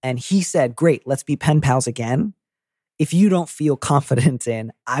him and he said, great, let's be pen pals again, if you don't feel confident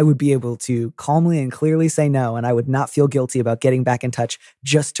in, I would be able to calmly and clearly say no, and I would not feel guilty about getting back in touch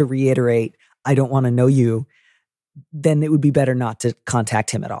just to reiterate, I don't want to know you, then it would be better not to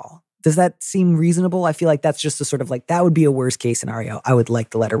contact him at all. Does that seem reasonable? I feel like that's just a sort of that would be a worst case scenario I would like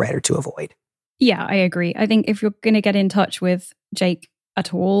the letter writer to avoid. Yeah, I agree. I think if you're going to get in touch with Jake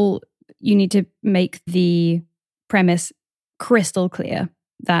at all, you need to make the premise crystal clear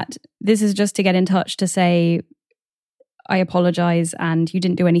that this is just to get in touch to say, I apologize and you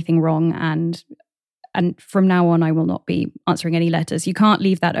didn't do anything wrong, and from now on I will not be answering any letters. You can't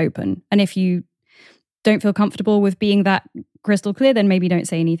leave that open. And if you don't feel comfortable with being that crystal clear, then maybe don't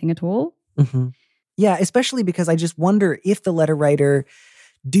say anything at all. Mm-hmm. Yeah, especially because I just wonder if the letter writer,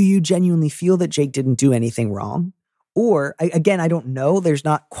 do you genuinely feel that Jake didn't do anything wrong? Or, again, I don't know. There's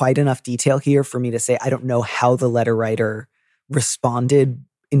not quite enough detail here for me to say I don't know how the letter writer responded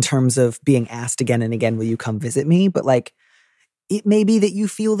in terms of being asked again and again, will you come visit me? But like, it may be that you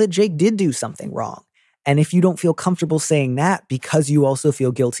feel that Jake did do something wrong. And if you don't feel comfortable saying that because you also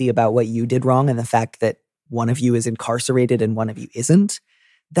feel guilty about what you did wrong and the fact that one of you is incarcerated and one of you isn't,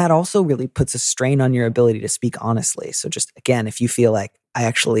 that also really puts a strain on your ability to speak honestly. So just, again, if you feel like I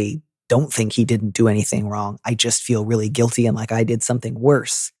actually don't think he didn't do anything wrong, I just feel really guilty and like I did something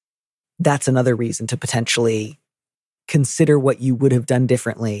worse, that's another reason to potentially consider what you would have done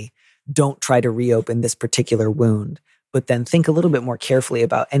differently. Don't try to reopen this particular wound, but then think a little bit more carefully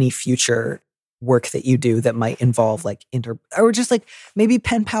about any future work that you do that might involve like or just like maybe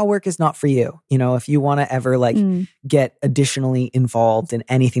pen pal work is not for you. You know, if you want to ever like get additionally involved in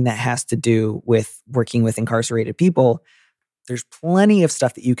anything that has to do with working with incarcerated people, there's plenty of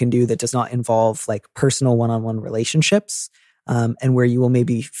stuff that you can do that does not involve like personal one-on-one relationships, and where you will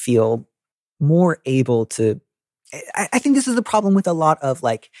maybe feel more able to. I think this is the problem with a lot of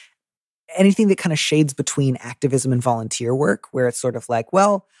like anything that kind of shades between activism and volunteer work, where it's sort of like,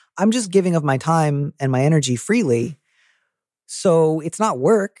 well, I'm just giving of my time and my energy freely. So it's not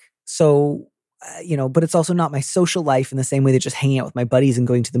work. So, but it's also not my social life in the same way that just hanging out with my buddies and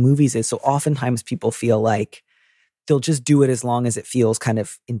going to the movies is. So oftentimes people feel like they'll just do it as long as it feels kind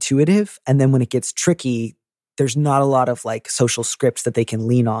of intuitive. And then when it gets tricky, there's not a lot of like social scripts that they can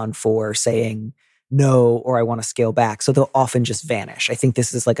lean on for saying no, or I want to scale back. So they'll often just vanish. I think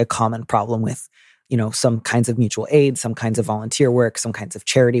this is like a common problem with, some kinds of mutual aid, some kinds of volunteer work, some kinds of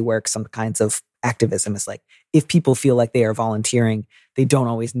charity work, some kinds of activism. Is like, if people feel like they are volunteering, they don't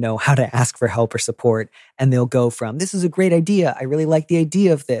always know how to ask for help or support. And they'll go from, this is a great idea, I really like the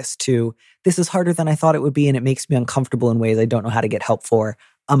idea of this, to this is harder than I thought it would be and it makes me uncomfortable in ways I don't know how to get help for.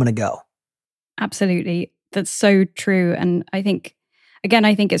 I'm going to go. Absolutely. That's so true. And I think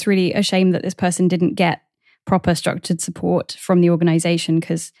it's really a shame that this person didn't get proper structured support from the organization,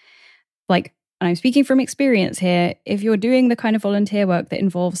 because like, and I'm speaking from experience here, if you're doing the kind of volunteer work that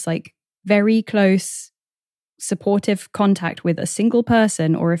involves like very close supportive contact with a single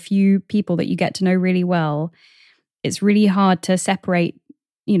person or a few people that you get to know really well, it's really hard to separate,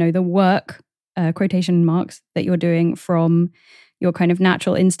 the work, quotation marks, that you're doing from your kind of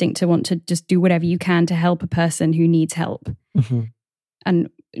natural instinct to want to just do whatever you can to help a person who needs help. Mm-hmm.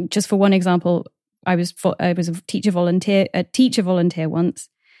 And just for one example, I was a teacher volunteer once.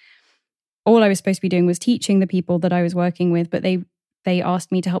 All I was supposed to be doing was teaching the people that I was working with, but they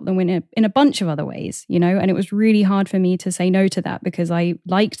asked me to help them in a bunch of other ways, and it was really hard for me to say no to that because I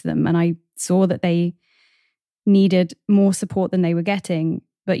liked them and I saw that they needed more support than they were getting.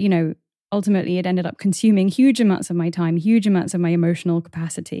 But, ultimately it ended up consuming huge amounts of my time, huge amounts of my emotional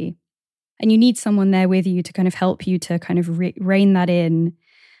capacity. And you need someone there with you to kind of help you to kind of rein that in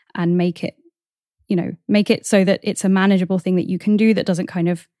and make it so that it's a manageable thing that you can do that doesn't kind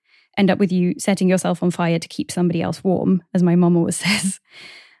of end up with you setting yourself on fire to keep somebody else warm, as my mom always says.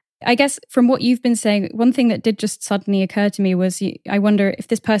 I guess from what you've been saying, one thing that did just suddenly occur to me was I wonder if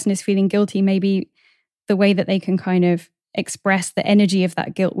this person is feeling guilty, maybe the way that they can kind of express the energy of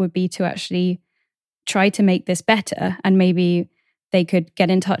that guilt would be to actually try to make this better. And maybe they could get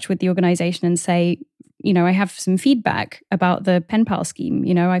in touch with the organization and say, I have some feedback about the pen pal scheme.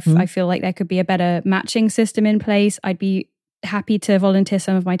 I feel like there could be a better matching system in place. I'd be happy to volunteer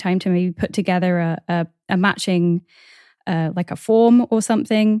some of my time to maybe put together a matching, like a form or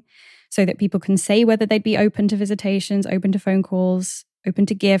something, so that people can say whether they'd be open to visitations, open to phone calls, open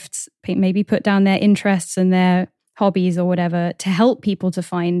to gifts, maybe put down their interests and their hobbies or whatever to help people to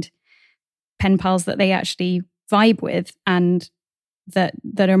find pen pals that they actually vibe with and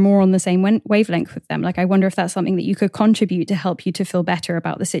that are more on the same wavelength with them. Like, I wonder if that's something that you could contribute to help you to feel better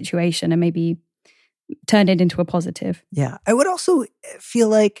about the situation and maybe turn it into a positive. Yeah. I would also feel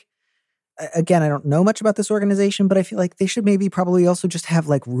like, again, I don't know much about this organization, but I feel like they should maybe probably also just have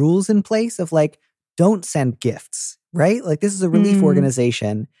like rules in place of like, don't send gifts, right? Like, this is a relief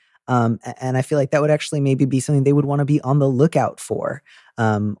organization. And I feel like that would actually maybe be something they would want to be on the lookout for,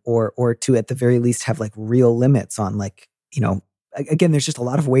 or to at the very least have like real limits on like, again, there's just a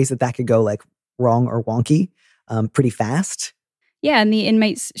lot of ways that could go like wrong or wonky pretty fast. Yeah. And the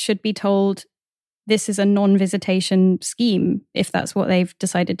inmates should be told this is a non-visitation scheme if that's what they've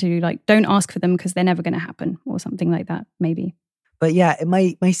decided to do. Like, don't ask for them because they're never going to happen or something like that, maybe. But yeah,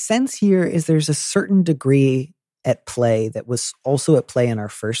 my sense here is there's a certain degree at play that was also at play in our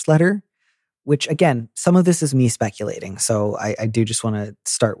first letter, which again, some of this is me speculating. So I do just want to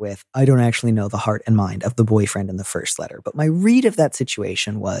start with, I don't actually know the heart and mind of the boyfriend in the first letter. But my read of that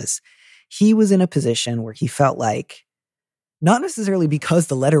situation was he was in a position where he felt like, not necessarily because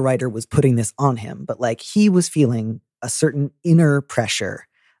the letter writer was putting this on him, but like he was feeling a certain inner pressure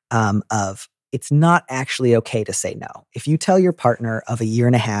of it's not actually okay to say no. If you tell your partner of a year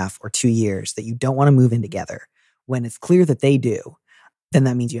and a half or 2 years that you don't want to move in together, when it's clear that they do, then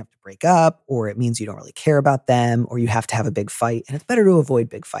that means you have to break up, or it means you don't really care about them, or you have to have a big fight, and it's better to avoid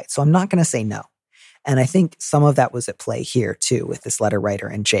big fights. So I'm not going to say no. And I think some of that was at play here too with this letter writer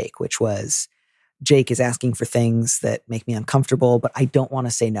and Jake, which was Jake is asking for things that make me uncomfortable, but I don't want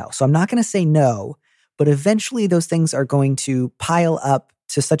to say no. So I'm not going to say no, but eventually those things are going to pile up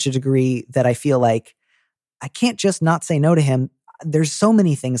to such a degree that I feel like I can't just not say no to him. There's so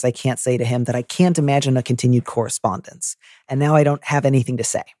many things I can't say to him that I can't imagine a continued correspondence. And now I don't have anything to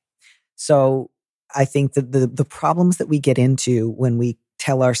say. So I think that the problems that we get into when we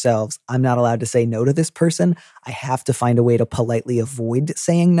tell ourselves, I'm not allowed to say no to this person, I have to find a way to politely avoid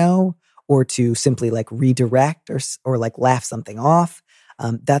saying no, or to simply like redirect or like laugh something off.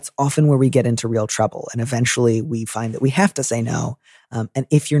 That's often where we get into real trouble. And eventually we find that we have to say no. And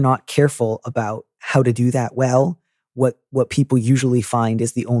if you're not careful about how to do that well, what people usually find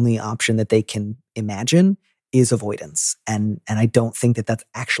is the only option that they can imagine is avoidance. And I don't think that that's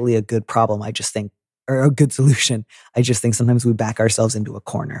actually a good problem. I just think, or a good solution. I just think sometimes we back ourselves into a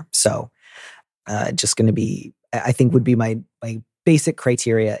corner. So just going to be, I think would be my basic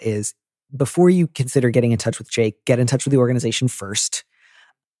criteria is before you consider getting in touch with Jake, get in touch with the organization first.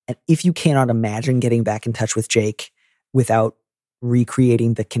 And if you cannot imagine getting back in touch with Jake without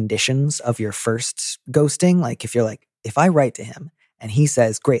recreating the conditions of your first ghosting, like if you're like, if I write to him and he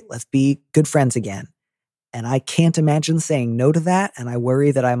says, great, let's be good friends again, and I can't imagine saying no to that, and I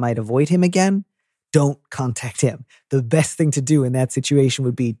worry that I might avoid him again, don't contact him. The best thing to do in that situation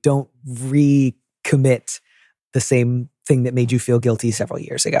would be don't recommit the same thing that made you feel guilty several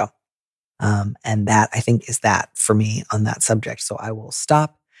years ago. And that, I think, is that for me on that subject. So I will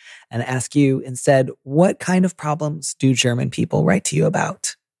stop and ask you instead, what kind of problems do German people write to you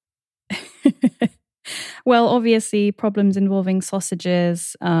about? Well, obviously, problems involving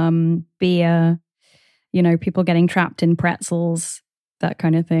sausages, beer, people getting trapped in pretzels, that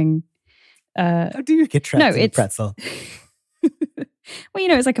kind of thing. How do you get trapped in a pretzel? Well,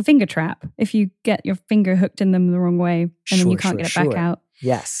 it's like a finger trap. If you get your finger hooked in them the wrong way and then you can't get it back out.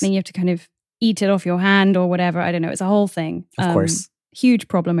 Yes. Then you have to kind of eat it off your hand or whatever. I don't know. It's a whole thing. Of course. Huge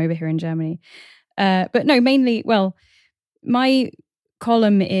problem over here in Germany. But no, mainly, well, my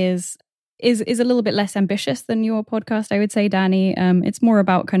column is a little bit less ambitious than your podcast, I would say, Danny. It's more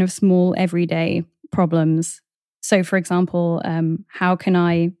about kind of small everyday problems. So, for example, how can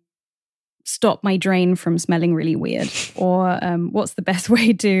I stop my drain from smelling really weird? Or what's the best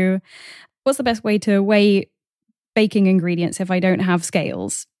way to weigh baking ingredients if I don't have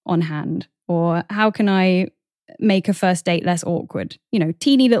scales on hand? Or how can I make a first date less awkward?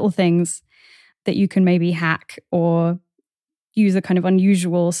 Teeny little things that you can maybe hack or use a kind of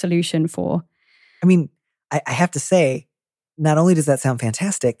unusual solution for. I mean, I have to say, not only does that sound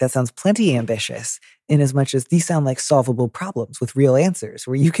fantastic, that sounds plenty ambitious in as much as these sound like solvable problems with real answers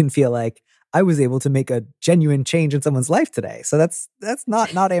where you can feel like I was able to make a genuine change in someone's life today. So that's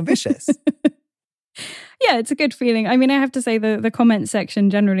not ambitious. Yeah, it's a good feeling. I mean, I have to say the comment section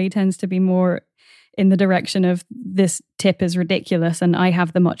generally tends to be more in the direction of this tip is ridiculous and I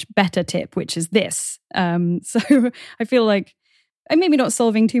have the much better tip, which is this. So I feel like I'm maybe not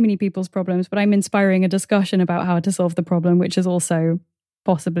solving too many people's problems, but I'm inspiring a discussion about how to solve the problem, which is also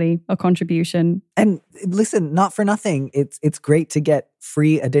possibly a contribution. And listen, not for nothing. It's great to get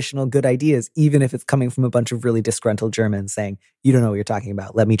free additional good ideas, even if it's coming from a bunch of really disgruntled Germans saying, you don't know what you're talking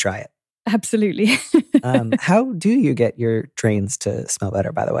about. Let me try it. Absolutely. How do you get your drains to smell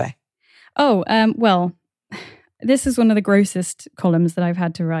better, by the way? Oh, well, this is one of the grossest columns that I've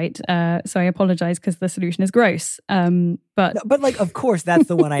had to write. So I apologize because the solution is gross. But like, of course, that's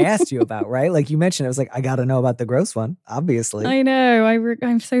the one I asked you about, right? Like you mentioned, I was like, I got to know about the gross one, obviously. I know.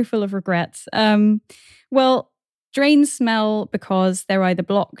 I'm so full of regrets. Well, drains smell because they're either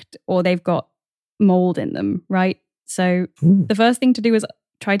blocked or they've got mold in them, right? So the first thing to do is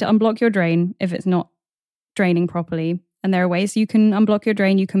try to unblock your drain if it's not draining properly. And there are ways you can unblock your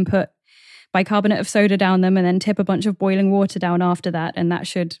drain. You can put bicarbonate of soda down them and then tip a bunch of boiling water down after that. And that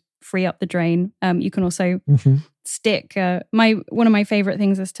should free up the drain. You can also stick one of my favorite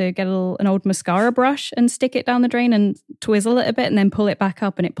things is to get an old mascara brush and stick it down the drain and twizzle it a bit and then pull it back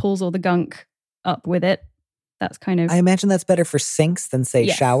up, and it pulls all the gunk up with it. That's kind of... I imagine that's better for sinks than, say,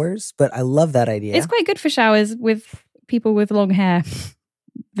 showers, but I love that idea. It's quite good for showers with people with long hair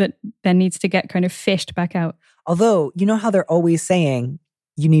that then needs to get kind of fished back out. Although, you know how they're always saying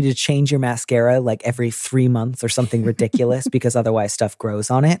you need to change your mascara like every 3 months or something ridiculous because otherwise stuff grows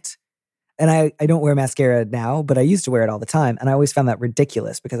on it? And I don't wear mascara now, but I used to wear it all the time. And I always found that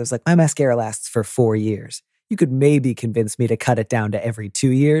ridiculous because I was like, my mascara lasts for 4 years. You could maybe convince me to cut it down to every 2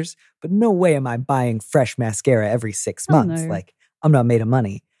 years, but no way am I buying fresh mascara every 6 months. No. Like, I'm not made of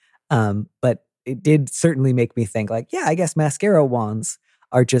money. But it did certainly make me think like, yeah, I guess mascara wands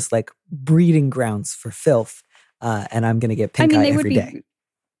are just like breeding grounds for filth. And I'm going to get pink eye every day.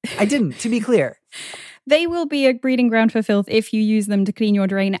 I didn't, to be clear. They will be a breeding ground for filth if you use them to clean your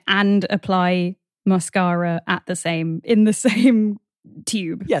drain and apply mascara in the same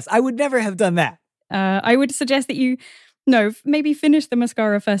tube. Yes, I would never have done that. I would suggest that maybe finish the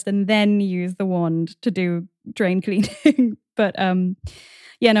mascara first and then use the wand to do drain cleaning. But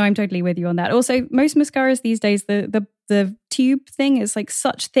yeah, no, I'm totally with you on that. Also, most mascaras these days, the tube thing is like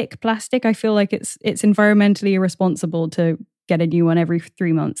such thick plastic. I feel like it's environmentally irresponsible to get a new one every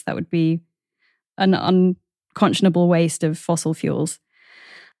 3 months. That would be an unconscionable waste of fossil fuels.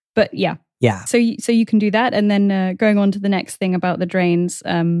 But yeah. So you can do that, and then going on to the next thing about the drains.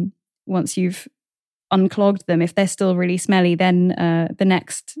 Once you've unclogged them, if they're still really smelly, then the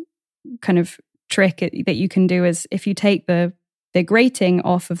next kind of trick that you can do is if you take the grating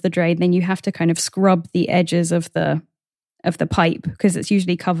off of the drain, then you have to kind of scrub the edges of the pipe because it's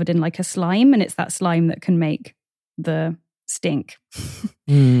usually covered in like a slime, and it's that slime that can make the stink.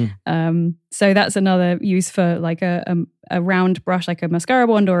 So that's another use for like a round brush, like a mascara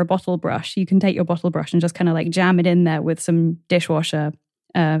wand or a bottle brush. You can take your bottle brush and just kind of like jam it in there with some dishwasher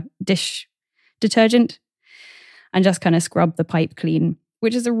dish detergent and just kind of scrub the pipe clean,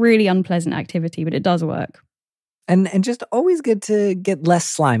 which is a really unpleasant activity, but it does work. And just always good to get less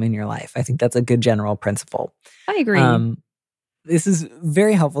slime in your life. I think that's a good general principle. I agree. This is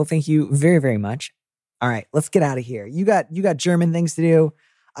very helpful. Thank you very, very much. All right, let's get out of here. You got German things to do.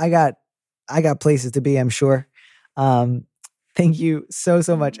 I got places to be, I'm sure. Thank you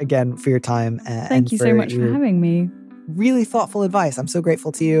so much again for your time. Thank you so much for having me. Really thoughtful advice. I'm so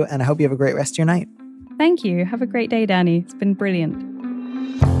grateful to you, and I hope you have a great rest of your night. Thank you. Have a great day, Danny. It's been brilliant.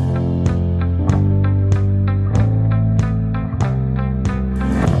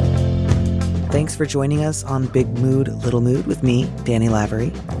 Thanks for joining us on Big Mood, Little Mood with me, Danny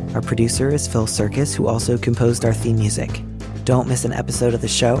Lavery. Our producer is Phil Circus, who also composed our theme music. Don't miss an episode of the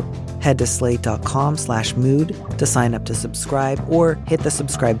show. Head to slate.com/mood to sign up to subscribe, or hit the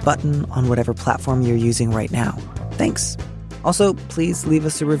subscribe button on whatever platform you're using right now. Thanks. Also, please leave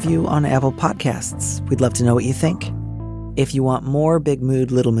us a review on Apple Podcasts. We'd love to know what you think. If you want more Big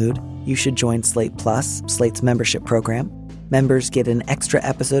Mood, Little Mood, you should join Slate Plus, Slate's membership program. Members get an extra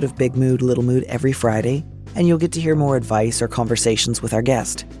episode of Big Mood, Little Mood every Friday, and you'll get to hear more advice or conversations with our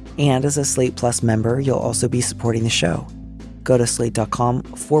guest. And as a Slate Plus member, you'll also be supporting the show. Go to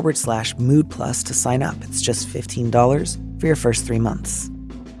slate.com/mood plus to sign up. It's just $15 for your first 3 months.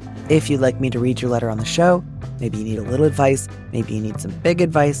 If you'd like me to read your letter on the show, maybe you need a little advice, maybe you need some big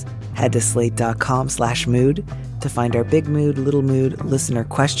advice, head to slate.com/mood to find our Big Mood, Little Mood listener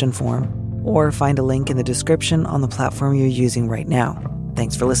question form, or find a link in the description on the platform you're using right now.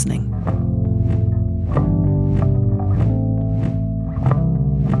 Thanks for listening.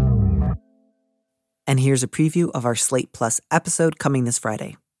 And here's a preview of our Slate Plus episode coming this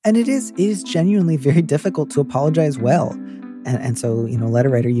Friday. And it is genuinely very difficult to apologize well. And so, letter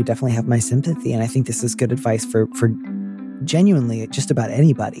writer, you definitely have my sympathy. And I think this is good advice for genuinely just about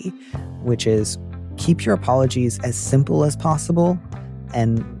anybody, which is keep your apologies as simple as possible.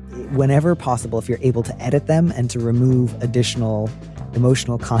 And whenever possible, if you're able to edit them and to remove additional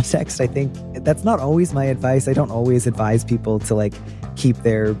emotional context, I think that's not always my advice. I don't always advise people to keep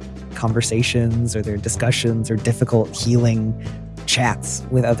their conversations or their discussions or difficult healing chats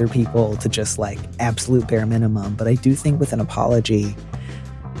with other people to just absolute bare minimum. But I do think with an apology,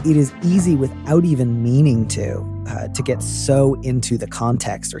 it is easy without even meaning to get so into the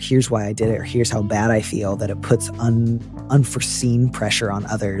context, or here's why I did it, or here's how bad I feel, that it puts unforeseen pressure on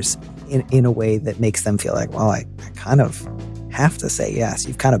others in a way that makes them feel like, well, I kind of have to say yes.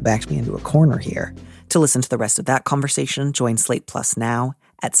 You've kind of backed me into a corner here. To listen to the rest of that conversation, join Slate Plus now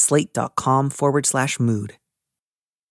at slate.com/mood.